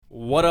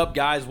What up,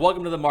 guys?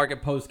 Welcome to the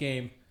market post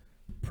game.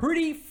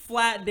 Pretty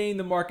flat day in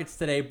the markets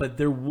today, but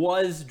there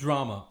was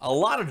drama. A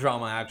lot of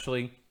drama,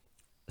 actually,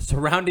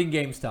 surrounding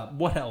GameStop.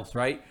 What else,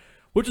 right?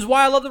 Which is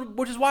why I love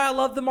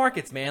the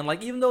markets, man.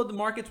 Like, even though the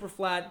markets were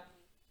flat,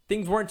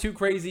 things weren't too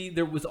crazy.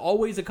 There was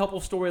always a couple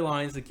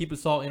storylines to keep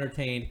us all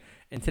entertained.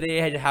 And today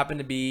it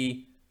happened to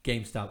be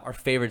GameStop, our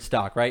favorite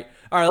stock, right?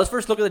 All right, let's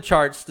first look at the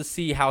charts to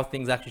see how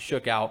things actually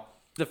shook out.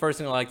 The first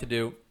thing I like to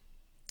do,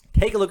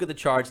 take a look at the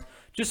charts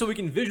just so we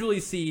can visually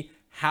see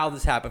how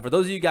this happened. For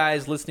those of you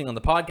guys listening on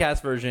the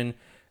podcast version,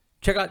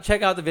 check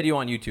out the video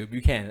on YouTube.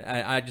 You can.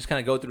 I just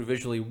kind of go through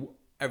visually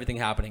everything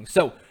happening.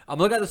 So I'm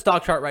looking at the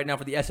stock chart right now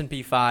for the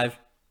S&P 5.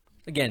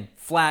 Again,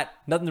 flat,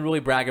 nothing to really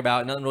brag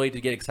about, nothing really to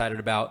get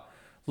excited about.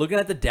 Looking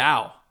at the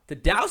Dow. The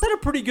Dow's had a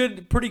pretty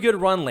good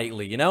run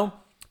lately, you know?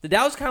 The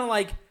Dow's kind of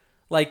like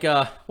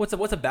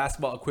what's a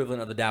basketball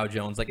equivalent of the Dow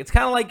Jones? Like, it's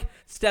kind of like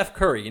Steph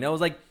Curry, you know?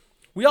 It's like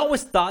we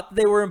always thought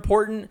they were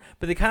important,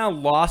 but they kind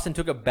of lost and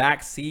took a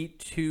back seat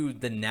to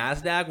the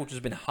NASDAQ, which has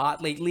been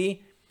hot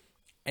lately,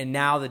 and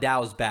now the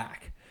Dow's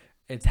back.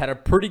 It's had a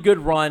pretty good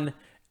run,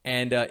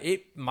 and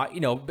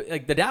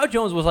like the Dow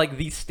Jones was like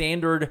the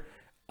standard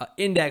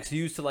index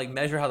used to like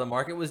measure how the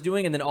market was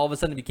doing, and then all of a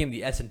sudden it became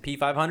the S&P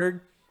 500,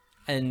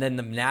 and then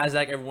the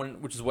NASDAQ,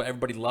 which is what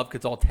everybody loved because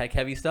it's all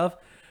tech-heavy stuff.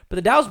 But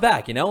the Dow's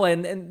back, you know,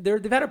 and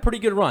they've had a pretty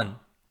good run.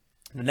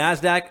 The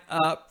NASDAQ,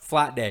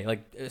 flat day,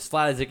 like as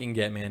flat as it can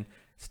get, man.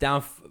 It's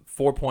down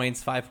 4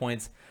 points, 5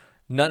 points.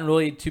 Nothing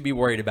really to be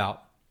worried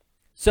about.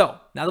 So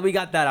now that we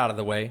got that out of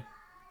the way,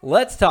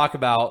 let's talk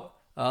about,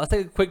 let's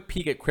take a quick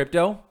peek at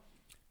crypto.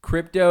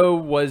 Crypto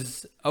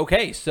was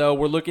okay. So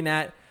we're looking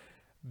at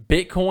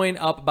Bitcoin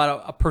up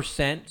about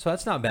 1%. So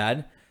that's not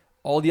bad.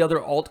 All the other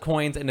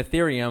altcoins and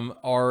Ethereum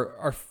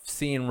are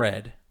seeing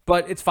red,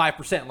 but it's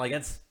 5%. Like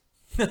that's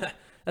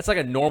that's like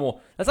a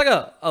normal, that's like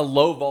a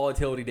low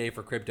volatility day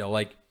for crypto.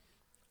 Like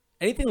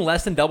anything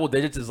less than double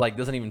digits is like,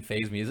 doesn't even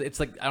faze me. It's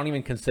like, I don't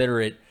even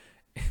consider it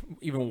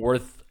even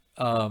worth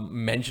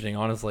mentioning,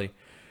 honestly.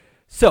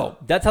 So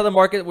that's how the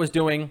market was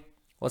doing.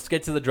 Let's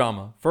get to the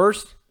drama.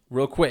 First,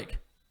 real quick,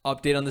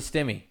 update on the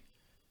Stimmy.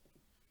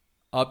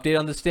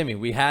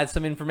 We had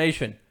some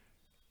information.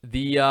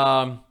 The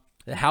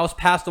House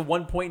passed a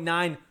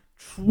 $1.9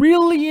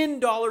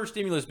 trillion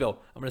stimulus bill.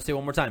 I'm going to say it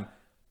one more time.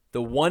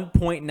 The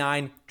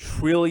 $1.9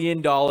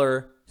 trillion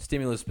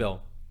stimulus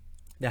bill.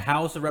 The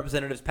House of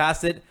Representatives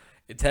passed it.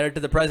 It's headed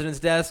to the president's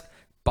desk.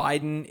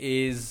 Biden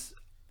is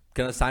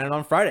going to sign it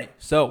on Friday.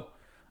 So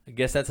I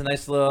guess that's a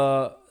nice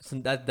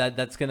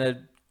that's going to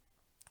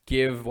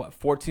give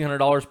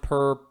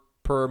 $1,400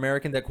 per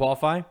American that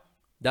qualify.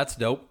 That's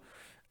dope.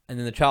 And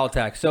then the child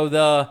tax. So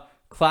the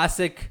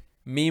classic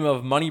meme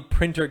of money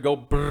printer go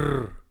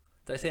brrr.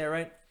 Did I say that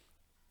right?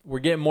 We're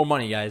getting more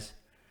money, guys.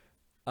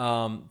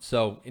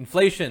 So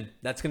inflation,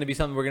 that's going to be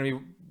something we're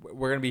going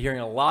to be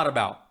hearing a lot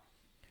about.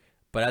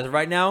 But as of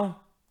right now,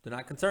 they're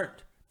not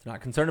concerned. They're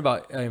not concerned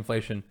about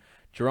inflation.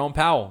 Jerome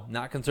Powell,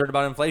 not concerned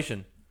about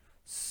inflation.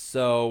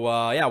 So,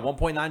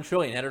 1.9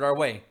 trillion headed our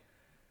way.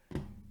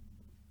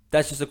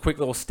 That's just a quick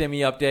little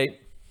Stimmy update.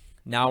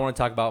 Now I want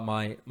to talk about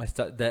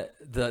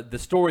the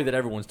story that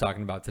everyone's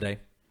talking about today.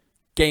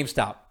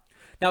 GameStop.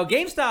 Now,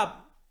 GameStop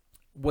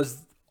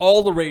was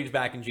all the rage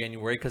back in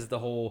January because of the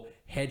whole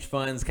hedge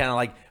funds kind of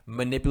like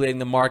manipulating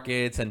the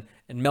markets and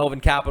Melvin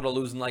Capital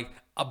losing like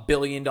 $1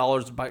 billion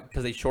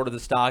because they shorted the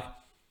stock.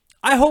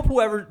 I hope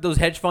whoever those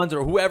hedge funds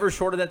or whoever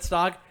shorted that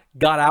stock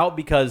got out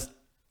because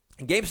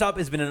GameStop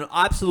has been an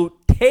absolute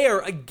tear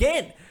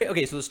again.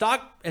 Okay, so the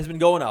stock has been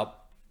going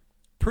up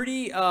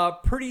pretty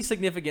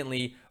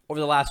significantly over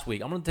the last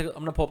week. I'm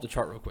gonna pull up the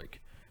chart real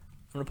quick.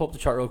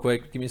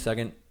 Give me a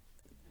second.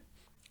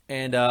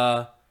 And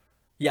so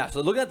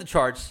looking at the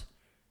charts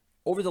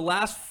over the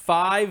last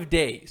 5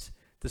 days,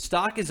 the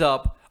stock is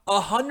up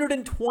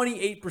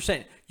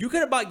 128%. You could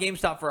have bought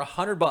GameStop for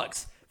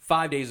 $100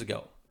 5 days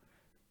ago.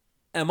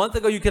 A month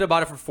ago, you could have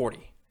bought it for $40.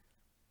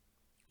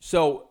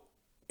 So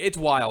it's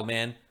wild,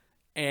 man.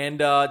 And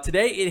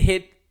today it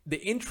hit the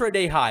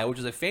intraday high, which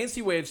is a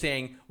fancy way of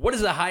saying what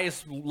is the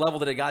highest level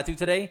that it got to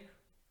today?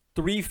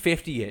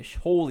 350-ish.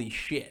 Holy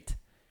shit.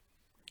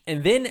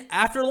 And then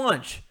after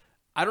lunch,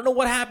 I don't know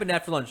what happened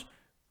after lunch.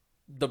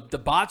 The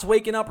bots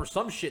waking up or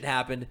some shit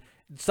happened.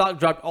 The stock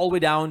dropped all the way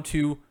down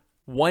to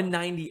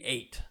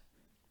 198.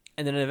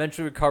 And then it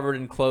eventually recovered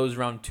and closed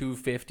around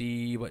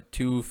 250,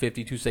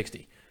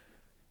 260.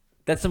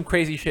 That's some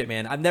crazy shit,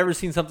 man. I've never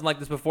seen something like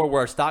this before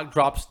where a stock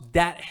drops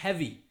that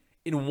heavy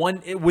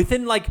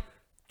within like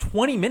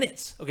 20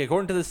 minutes. Okay,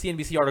 according to the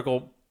CNBC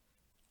article,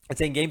 it's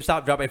saying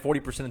GameStop dropped by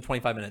 40% in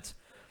 25 minutes.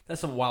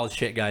 That's some wild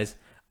shit, guys.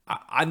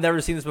 I've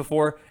never seen this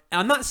before.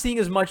 And I'm not seeing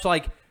as much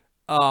like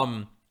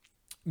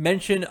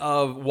mention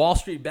of Wall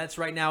Street bets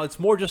right now. It's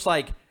more just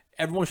like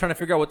everyone's trying to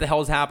figure out what the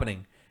hell is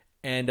happening.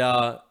 And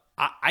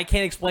I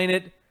can't explain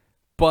it,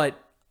 but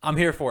I'm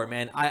here for it,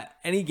 man.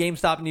 Any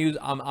GameStop news,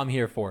 I'm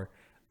here for.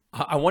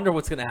 I wonder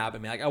what's going to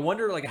happen, man. Like, I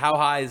wonder like how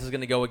high this is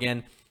going to go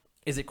again.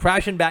 Is it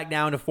crashing back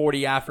down to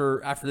 40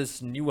 after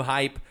this new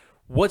hype?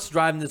 What's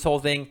driving this whole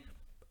thing?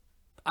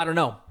 I don't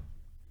know.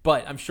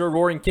 But I'm sure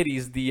Roaring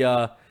Kitties,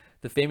 the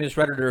famous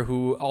Redditor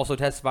who also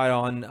testified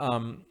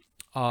on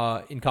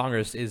in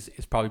Congress, is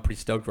probably pretty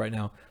stoked right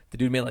now. The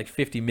dude made like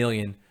 $50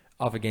 million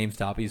off of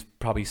GameStop. He's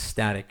probably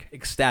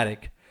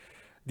ecstatic.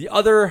 The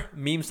other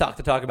meme stock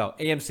to talk about,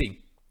 AMC.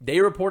 They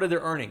reported their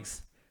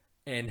earnings,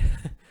 and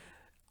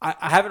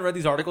I haven't read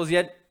these articles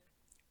yet,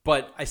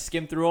 but I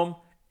skimmed through them,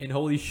 and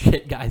holy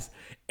shit, guys.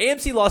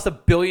 AMC lost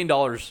 $1 billion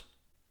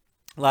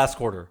last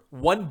quarter.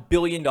 $1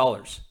 billion.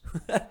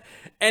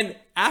 And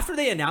after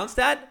they announced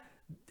that,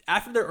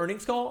 after their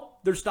earnings call,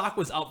 their stock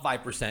was up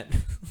 5%.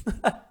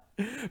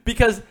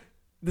 Because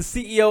the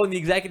CEO and the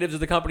executives of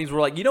the companies were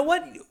like, you know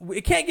what?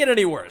 It can't get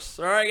any worse.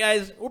 All right,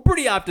 guys? We're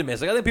pretty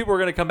optimistic. I think people are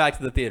going to come back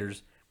to the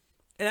theaters.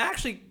 And I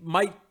actually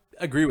might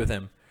agree with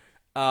him.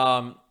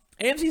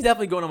 AMC is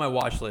definitely going on my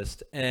watch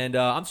list. And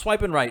I'm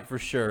swiping right for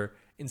sure.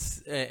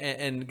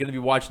 And going to be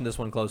watching this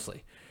one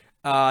closely.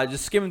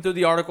 Just skimming through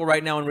the article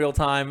right now in real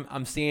time.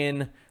 I'm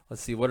seeing,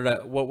 let's see, what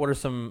are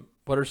some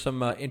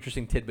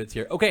interesting tidbits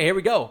here. Okay, here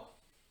we go.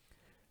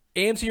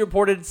 AMC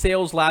reported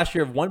sales last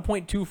year of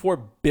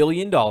 $1.24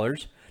 billion,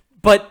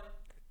 but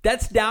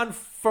that's down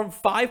from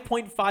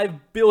 $5.5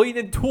 billion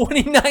in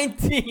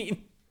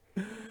 2019.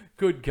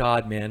 Good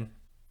God, man.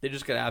 They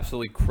just got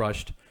absolutely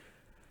crushed.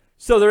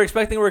 So they're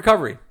expecting a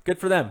recovery. Good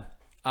for them.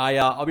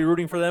 I'll be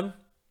rooting for them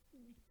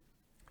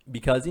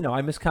because, you know,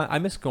 I miss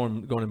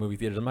going to movie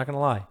theaters. I'm not going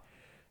to lie.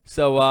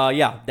 So,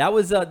 yeah, that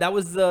was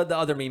the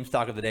other meme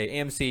stock of the day.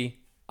 AMC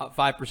up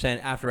 5%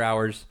 after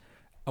hours.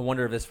 I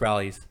wonder if this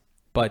rallies.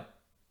 But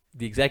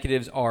the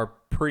executives are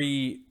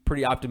pretty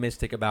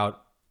optimistic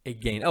about a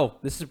gain. Oh,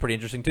 this is pretty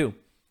interesting too.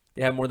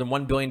 They have more than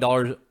 $1 billion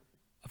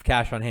of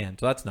cash on hand,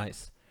 so that's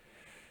nice.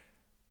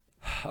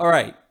 All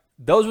right,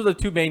 those were the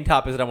two main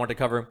topics that I want to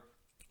cover.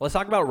 Let's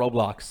talk about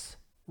Roblox.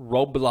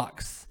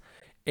 Roblox,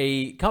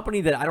 a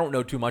company that I don't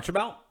know too much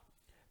about,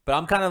 but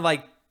I'm kind of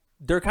like,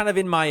 they're kind of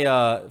in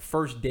my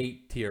first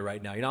date tier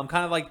right now. You know, I'm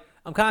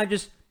kind of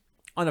just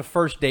on a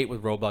first date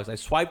with Roblox. I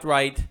swiped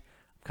right.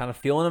 Kind of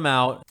feeling them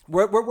out.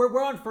 We're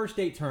on first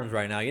date terms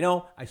right now. You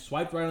know, I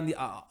swiped right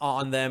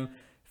on them,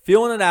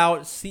 feeling it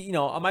out. See, you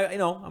know, I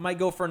might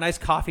go for a nice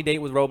coffee date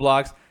with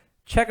Roblox.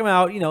 Check them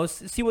out. You know,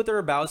 see what they're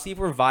about. See if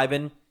we're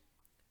vibing.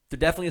 There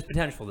definitely is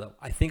potential, though.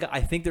 I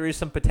think there is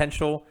some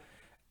potential.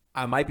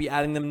 I might be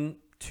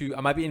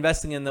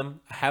investing in them.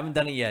 I haven't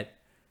done it yet.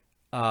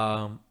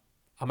 I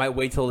might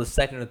wait till the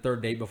second or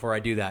third date before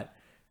I do that.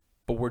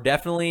 But I'm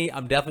definitely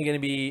going to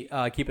be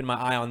keeping my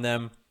eye on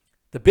them.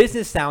 The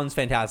business sounds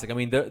fantastic. I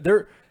mean,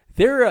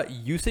 their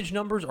usage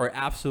numbers are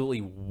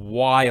absolutely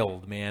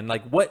wild, man.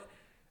 Like what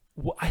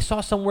I saw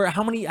somewhere,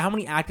 how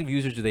many active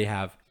users do they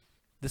have?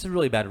 This is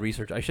really bad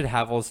research. I should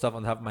have all this stuff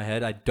on top of my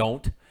head. I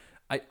don't.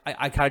 I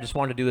kind of just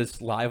wanted to do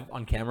this live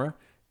on camera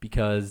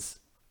because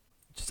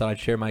I just thought I'd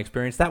share my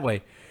experience that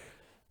way.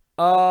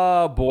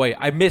 Oh boy,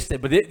 I missed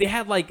it. But they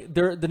have like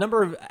the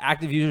number of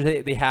active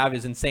users they have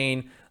is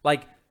insane.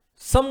 Like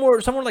somewhere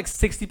like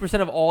 60%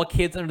 of all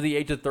kids under the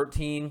age of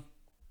 13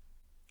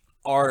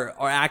 are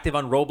active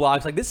on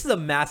Roblox. Like, this is a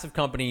massive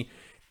company.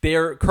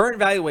 Their current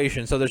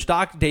valuation, so their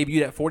stock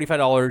debuted at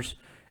 $45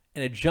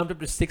 and it jumped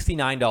up to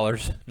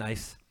 $69.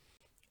 Nice.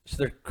 So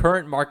their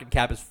current market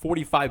cap is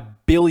 $45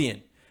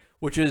 billion,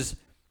 which is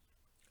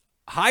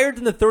higher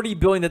than the $30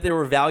 billion that they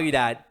were valued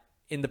at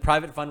in the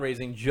private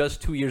fundraising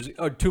just 2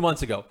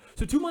 months ago.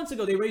 So 2 months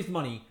ago they raised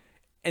money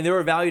and they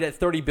were valued at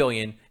 $30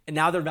 billion, and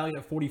now they're valued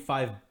at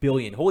 $45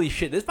 billion. Holy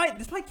shit! This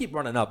might keep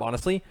running up.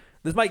 Honestly,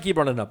 this might keep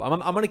running up. I'm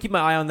gonna keep my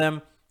eye on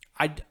them.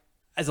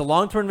 As a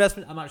long-term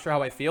investment, I'm not sure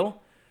how I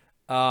feel,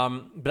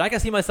 but I can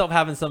see myself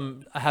having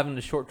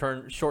a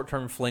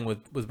short-term fling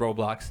with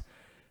Roblox.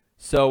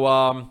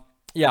 So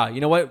yeah,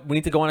 you know what? We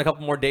need to go on a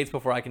couple more dates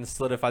before I can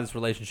solidify this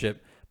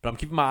relationship. But I'm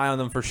keeping my eye on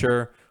them for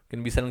sure.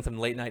 Going to be sending some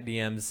late-night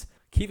DMs,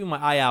 keeping my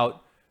eye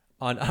out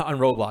on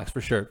Roblox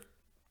for sure.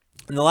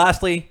 And then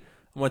lastly,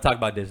 I want to talk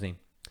about Disney.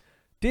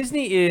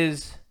 Disney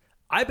is.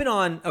 I've been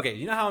on. Okay,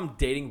 you know how I'm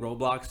dating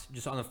Roblox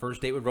just on the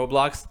first date with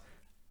Roblox.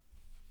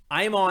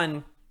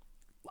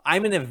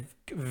 I'm in a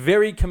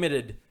very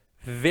committed,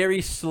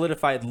 very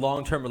solidified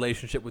long-term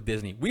relationship with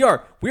Disney. We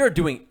are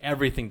doing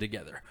everything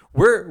together.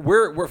 We're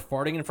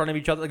farting in front of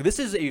each other. Like, this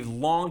is a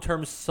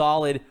long-term,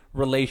 solid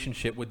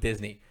relationship with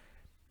Disney.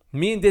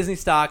 Me and Disney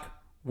stock,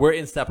 we're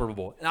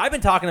inseparable. And I've been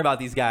talking about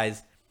these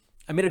guys.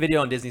 I made a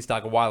video on Disney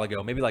stock a while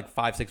ago, maybe like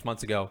 5-6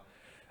 months ago.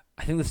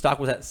 I think the stock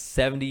was at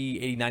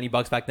 70, 80, 90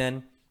 bucks back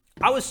then.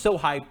 I was so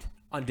hyped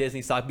on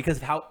Disney stock because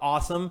of how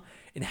awesome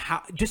and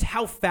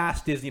how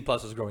fast Disney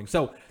Plus is growing.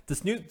 So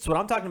what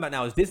I'm talking about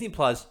now is Disney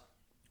Plus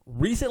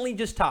recently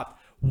just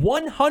topped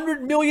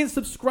 100 million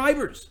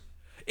subscribers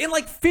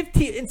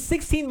in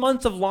 16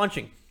 months of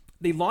launching.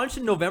 They launched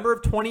in November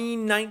of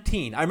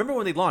 2019. I remember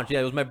when they launched.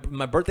 Yeah, it was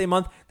my birthday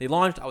month. They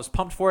launched. I was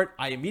pumped for it.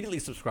 I immediately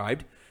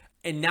subscribed.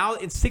 And now,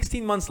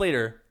 16 months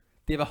later,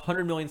 they have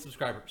 100 million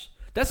subscribers.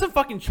 That's some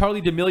fucking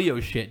Charlie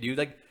D'Amelio shit, dude.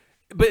 Like,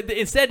 but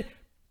instead,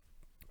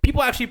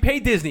 people actually pay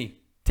Disney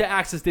to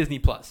access Disney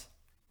Plus.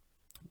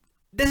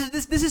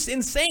 This is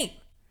insane.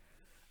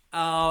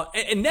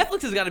 And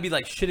Netflix has got to be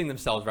like shitting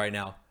themselves right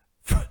now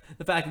for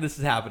the fact that this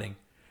is happening.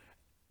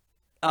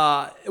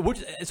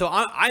 So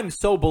I'm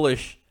so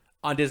bullish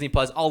on Disney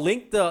Plus. I'll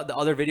link the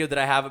other video that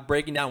I have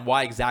breaking down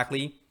why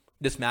exactly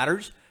this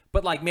matters.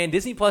 But like, man,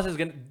 Disney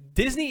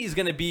is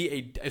gonna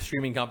be a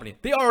streaming company.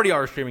 They already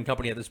are a streaming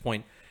company at this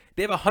point.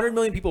 They have 100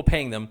 million people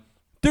paying them.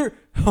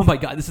 Oh my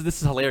god, this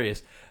is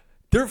hilarious.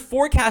 They're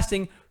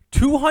forecasting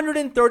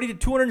 230 to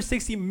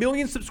 260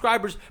 million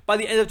subscribers by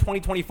the end of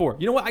 2024.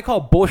 You know what? I call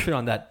bullshit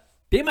on that.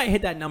 They might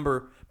hit that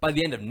number by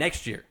the end of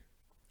next year.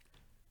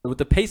 With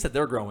the pace that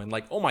they're growing,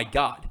 like, oh my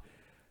god.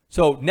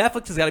 So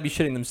Netflix has got to be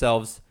shitting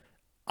themselves.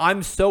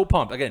 I'm so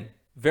pumped. Again,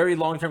 very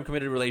long-term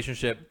committed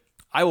relationship.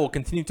 I will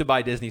continue to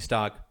buy Disney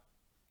stock.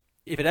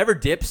 If it ever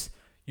dips,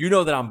 you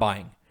know that I'm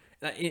buying.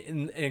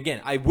 And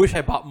again, I wish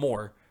I bought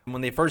more.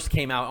 When they first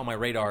came out on my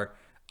radar,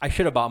 I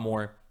should have bought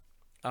more.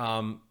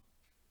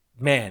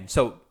 Man,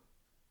 so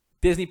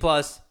Disney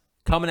Plus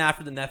coming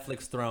after the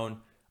Netflix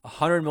throne,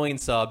 100 million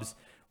subs.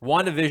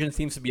 WandaVision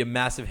seems to be a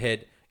massive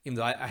hit, even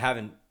though I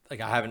haven't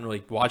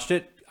really watched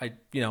it.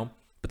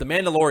 But The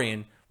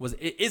Mandalorian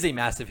is a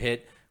massive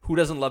hit. Who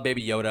doesn't love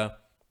Baby Yoda?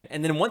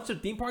 And then once the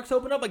theme parks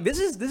open up, like this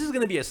is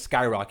going to be a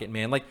skyrocket,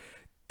 man. Like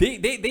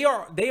they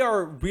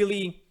are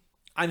really.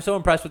 I'm so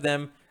impressed with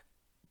them.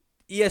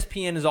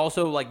 ESPN is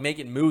also like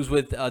making moves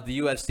with the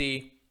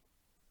UFC.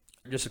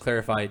 Just to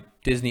clarify,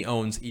 Disney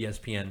owns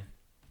ESPN.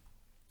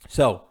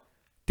 So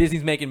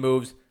Disney's making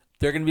moves.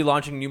 They're going to be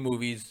launching new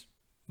movies,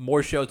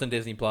 more shows on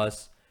Disney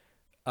Plus.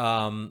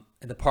 And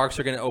the parks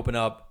are going to open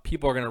up.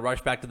 People are going to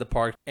rush back to the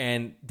park,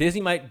 and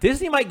Disney might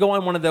go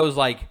on one of those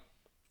like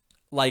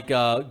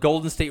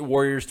Golden State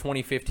Warriors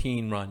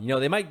 2015 run. You know,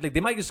 they might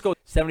just go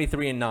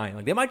 73-9.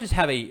 Like they might just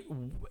have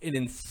an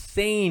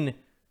insane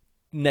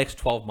next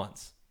 12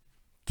 months.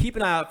 Keep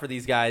an eye out for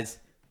these guys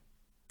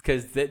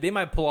because they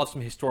might pull off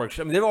some historic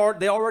shit. I mean, they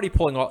are already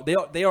pulling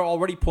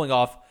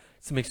off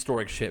some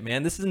historic shit,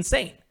 man. This is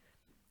insane.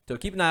 So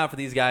keep an eye out for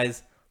these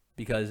guys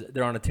because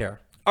they're on a tear.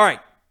 All right.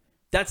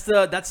 That's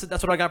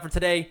what I got for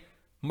today.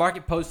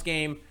 Market post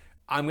game.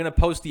 I'm gonna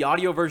post the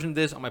audio version of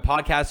this on my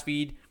podcast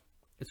feed.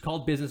 It's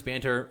called Business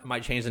Banter. I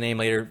might change the name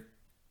later.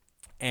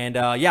 And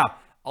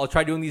I'll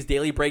try doing these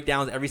daily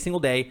breakdowns every single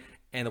day.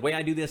 And the way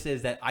I do this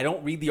is that I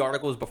don't read the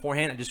articles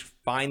beforehand. I just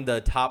find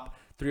the top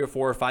 3 or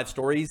 4 or 5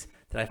 stories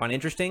that I find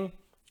interesting,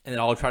 and then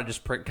I'll try to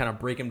just kind of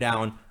break them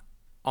down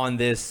on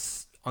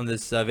this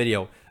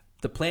video.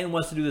 The plan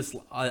was to do this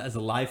as a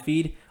live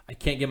feed. I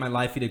can't get my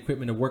live feed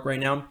equipment to work right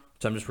now.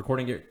 So I'm just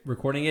recording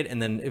it,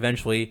 and then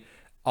eventually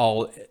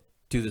I'll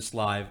do this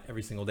live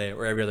every single day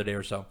or every other day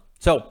or so.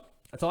 So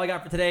that's all I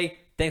got for today.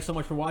 Thanks so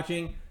much for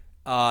watching.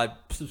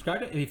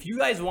 Subscribe if you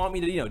guys want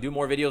me to do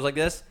more videos like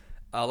this.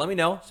 Let me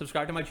know.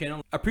 Subscribe to my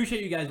channel.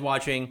 Appreciate you guys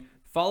watching.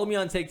 Follow me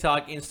on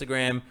TikTok,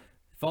 Instagram.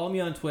 Follow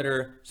me on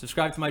Twitter.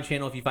 Subscribe to my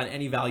channel if you find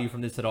any value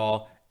from this at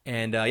all.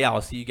 And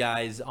I'll see you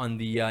guys on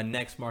the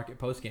next market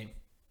post game.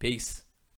 Peace.